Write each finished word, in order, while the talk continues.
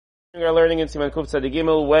We are learning in Siman Kuf Tzadi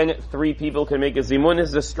Gimel when three people can make a zimun. This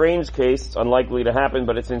is a strange case. It's unlikely to happen,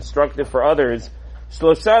 but it's instructive for others.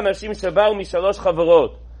 Shlosha nashim shabau mishalosh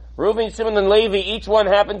chavarot. Reuven, Shimon, and Levi, each one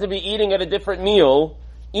happened to be eating at a different meal,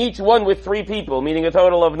 each one with three people, meaning a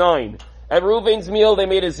total of 9. At Reuven's meal, they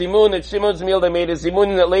made a zimun. At Shimon's meal, they made a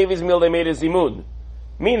zimun. And at Levi's meal, they made a zimun.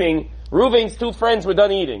 Meaning, Reuven's two friends were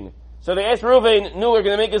done eating. So they asked Reuven, no, we're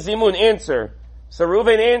going to make a zimun. Answer. So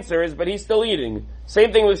Reuven answers, but he's still eating.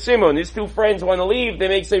 Same thing with Shimon. His two friends want to leave. They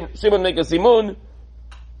make Shimon make a zimun.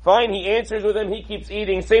 Fine, he answers with them. He keeps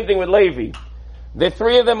eating. Same thing with Levi. The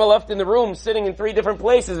three of them are left in the room, sitting in 3 different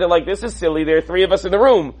places. They're like, this is silly. There are 3 of us in the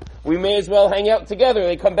room. We may as well hang out together.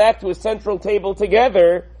 They come back to a central table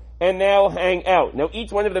together and now hang out. Now,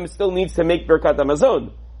 each one of them still needs to make Birkat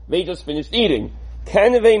HaMazon. They just finished eating.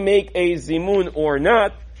 Can they make a zimun or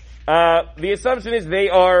not? The assumption is they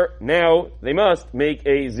must make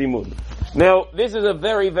a zimun. Now, this is a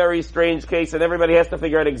very, very strange case, and everybody has to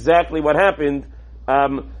figure out exactly what happened.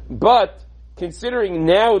 But considering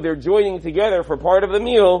now they're joining together for part of the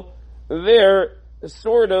meal, they're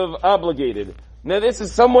sort of obligated. Now, this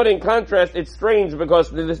is somewhat in contrast. It's strange because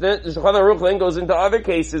the Shulchan Aruch then goes into other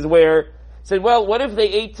cases where it said, well, what if they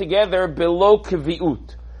ate together below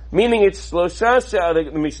kviut? Meaning it's shlosha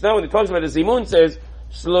the Mishnah, when it talks about the zimun, says,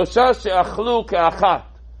 Shlosha she'achlu ke'achat.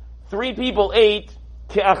 3 people ate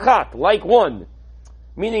ke'achat, like one.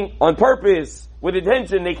 Meaning, on purpose, with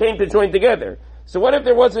intention, they came to join together. So what if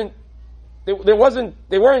they weren't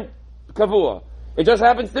kavua? It just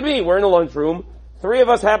happens to be, we're in a lunchroom, 3 of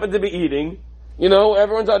us happen to be eating,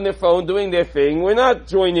 everyone's on their phone doing their thing, we're not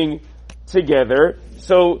joining together.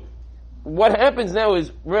 So, what happens now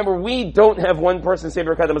is, remember, we don't have one person say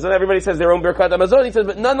Birkat HaMazon, everybody says their own Birkat HaMazon, he says,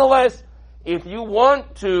 but nonetheless, if you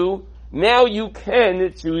want to, now you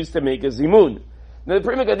can choose to make a zimun. Now the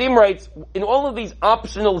Pri Megadim writes, in all of these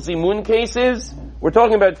optional zimun cases, we're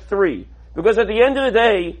talking about 3. Because at the end of the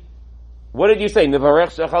day, what did you say?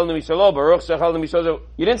 Nevarech shechalnu mishalo, baruch shechalnu mishalo.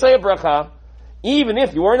 You didn't say a bracha. Even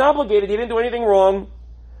if you weren't obligated, you didn't do anything wrong.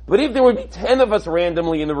 But if there would be 10 of us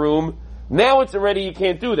randomly in the room, now it's already, you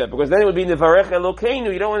can't do that. Because then it would be Nevarech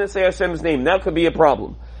Elokeinu, you don't want to say Hashem's name. That could be a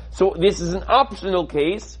problem. So this is an optional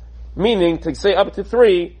case, meaning to say up to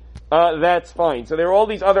 3, that's fine. So there are all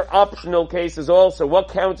these other optional cases also. What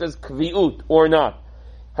counts as kviut or not?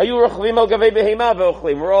 We're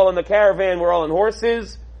all in the caravan, we're all on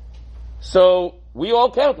horses. So we all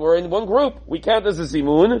count. We're in one group. We count as a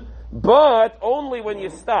zimun, but only when you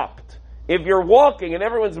stopped. If you're walking and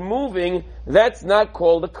everyone's moving, that's not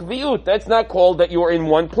called a kviut. That's not called that you're in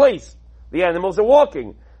one place. The animals are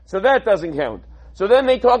walking. So that doesn't count. So then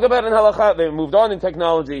they talk about in halakha, they moved on in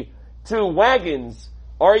technology, to wagons.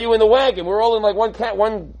 Are you in the wagon? We're all in like one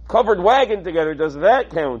covered wagon together. Does that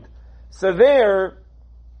count? So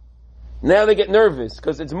now they get nervous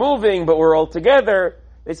because it's moving, but we're all together.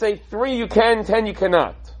 They say 3 you can, 10 you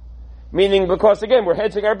cannot. Meaning because again, we're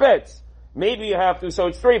hedging our bets. Maybe you have to, so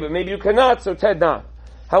it's 3, but maybe you cannot, so 10 not.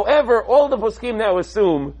 However, all the poskim now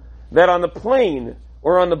assume that on the plane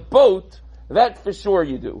or on the boat, that for sure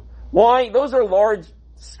you do. Why? Those are large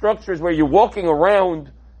structures where you're walking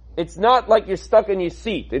around. It's not like you're stuck in your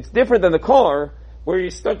seat. It's different than the car where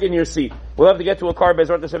you're stuck in your seat. We'll have to get to a car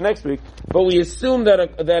Bezrat Hashem next week. But we assume that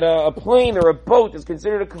a plane or a boat is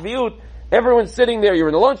considered a kviut. Everyone's sitting there. You're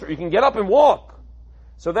in the lunchroom. You can get up and walk.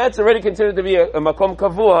 So that's already considered to be a makom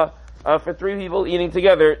kavua for 3 people eating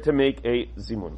together to make a zimun.